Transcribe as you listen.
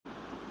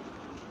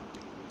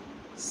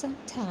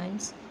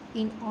Sometimes,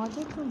 in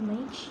order to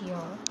make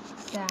sure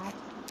that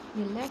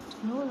we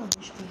left no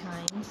rubbish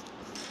behind,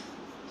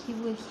 he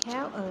will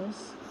have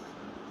us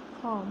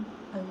form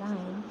a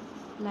line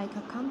like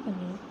a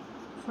company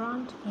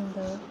front in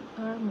the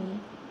army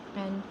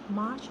and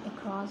march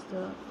across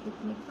the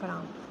picnic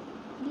ground.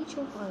 Each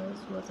of us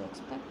was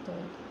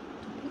expected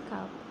to pick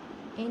up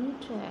any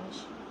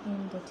trash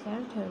in the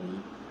territory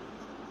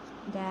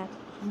that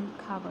he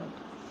covered.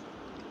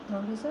 The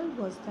result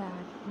was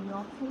that we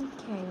often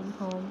came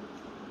home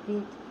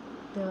with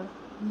the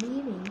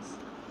leavings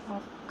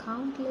of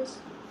countless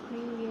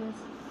previous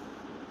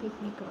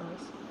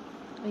picnickers.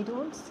 I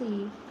don't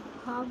see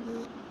how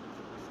you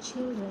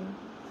children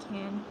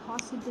can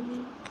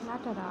possibly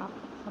clutter up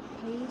a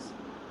place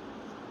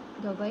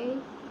the way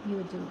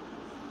you do.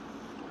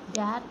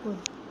 Dad would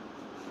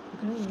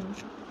grin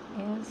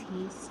as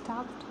he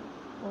stuffed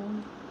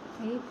old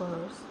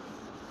papers,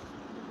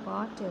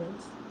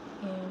 bottles,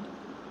 and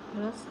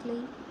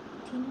rusty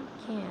tin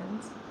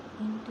cans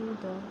into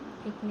the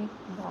picnic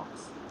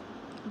box.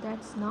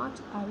 That's not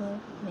our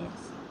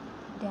mess,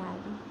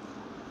 Daddy.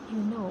 You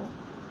know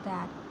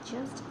that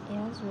just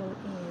as well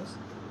as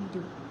we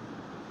do.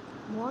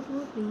 What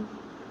would we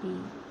be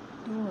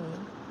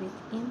doing with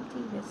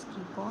empty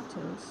whiskey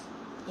bottles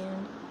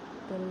and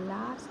the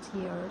last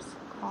year's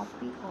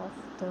copy of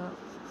the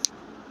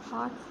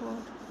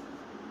Hartford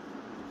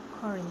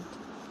Courant?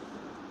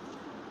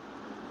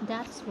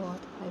 That's what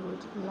I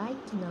would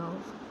like to know,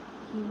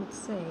 he would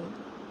say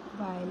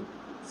while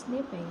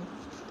sniffing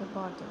the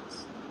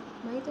bottles.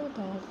 Neither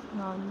Dad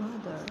nor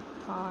Mother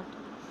thought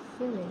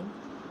filling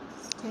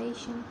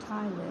station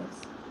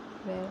toilets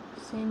were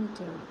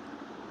sanitary.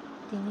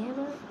 They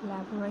never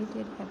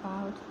elaborated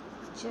about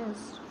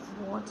just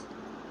what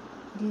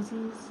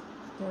disease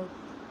the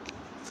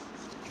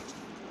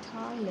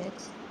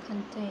toilets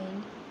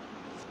contained,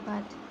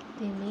 but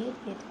they made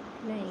it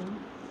plain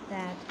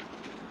that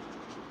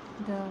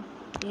the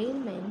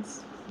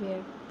ailments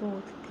were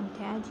both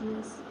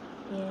contagious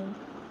and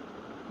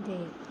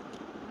deadly.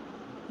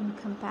 In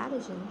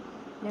comparison,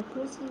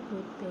 leprosy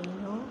would be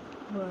no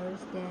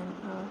worse than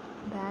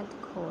a bad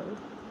cold.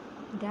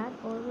 Dad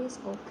always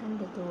opened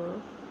the door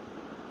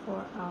for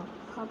a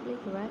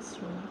public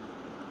restroom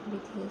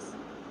with his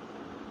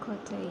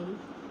cocktail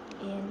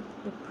and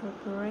the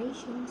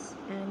preparations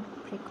and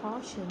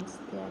precautions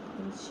that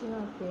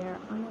ensure their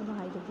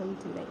unavoidable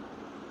delay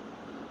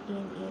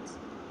in its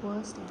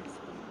worst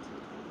aspect.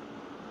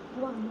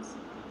 Once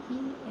he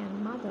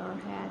and Mother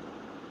had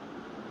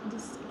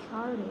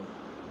discarded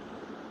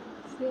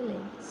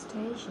filling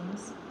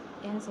stations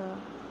as a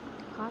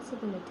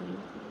possibility.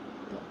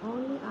 The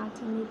only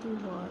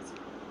alternative was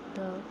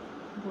the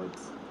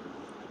woods.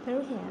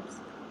 Perhaps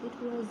it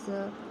was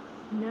the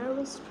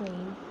nervous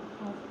strain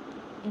of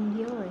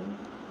enduring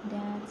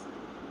Dad's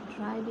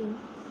driving.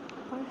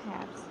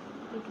 Perhaps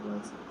it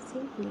was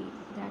simply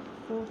that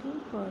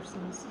 14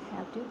 persons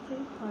have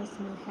different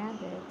personal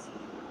habits.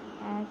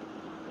 At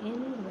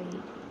any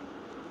rate,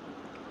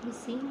 we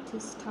seemed to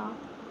stop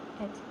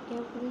at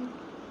every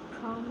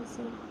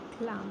promising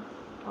clump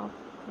of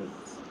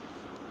trees.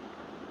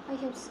 I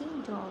have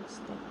seen dogs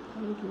that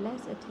paid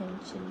less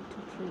attention to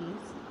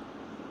trees.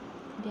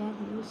 Dad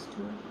used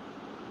to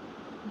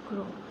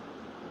grow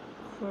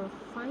for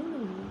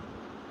finally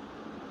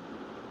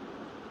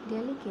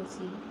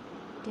delicacy.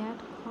 Dad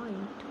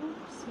coined two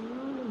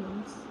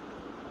synonyms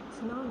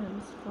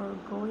for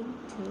going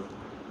to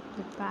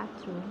the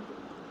bathroom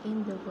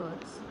in the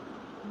woods.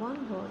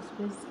 One was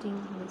visiting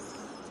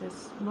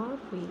Mrs.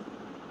 Murphy,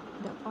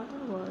 the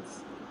other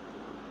was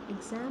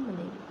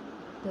examining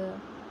the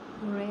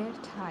rare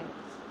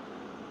tiles.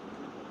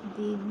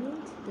 They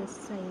meant the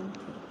same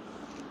thing.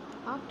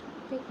 After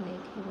a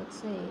picnic, he would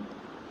say,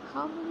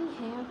 "How many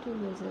have to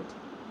visit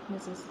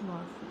Mrs.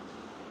 Murphy?"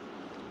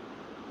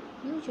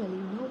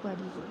 Usually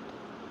nobody would.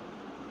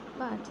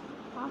 But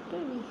after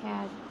we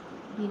had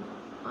been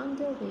on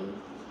the way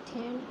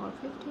 10 or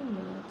 15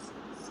 minutes,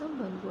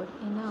 someone would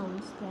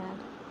announce that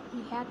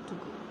he had to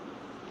go.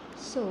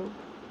 So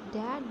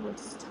Dad would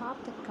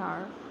stop the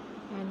car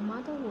and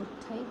Mother would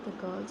take the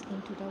girls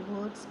into the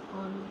woods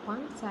on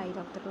one side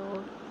of the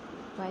road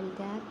while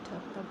Dad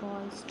took the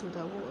boys to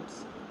the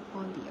woods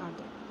on the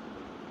other.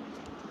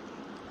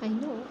 I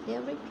know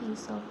every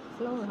piece of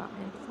flora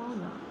and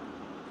fauna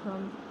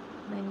from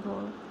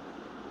Bangor,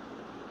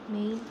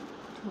 Maine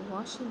to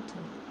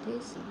Washington,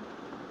 D.C.,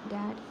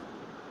 Dad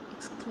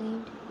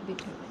exclaimed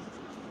bitterly.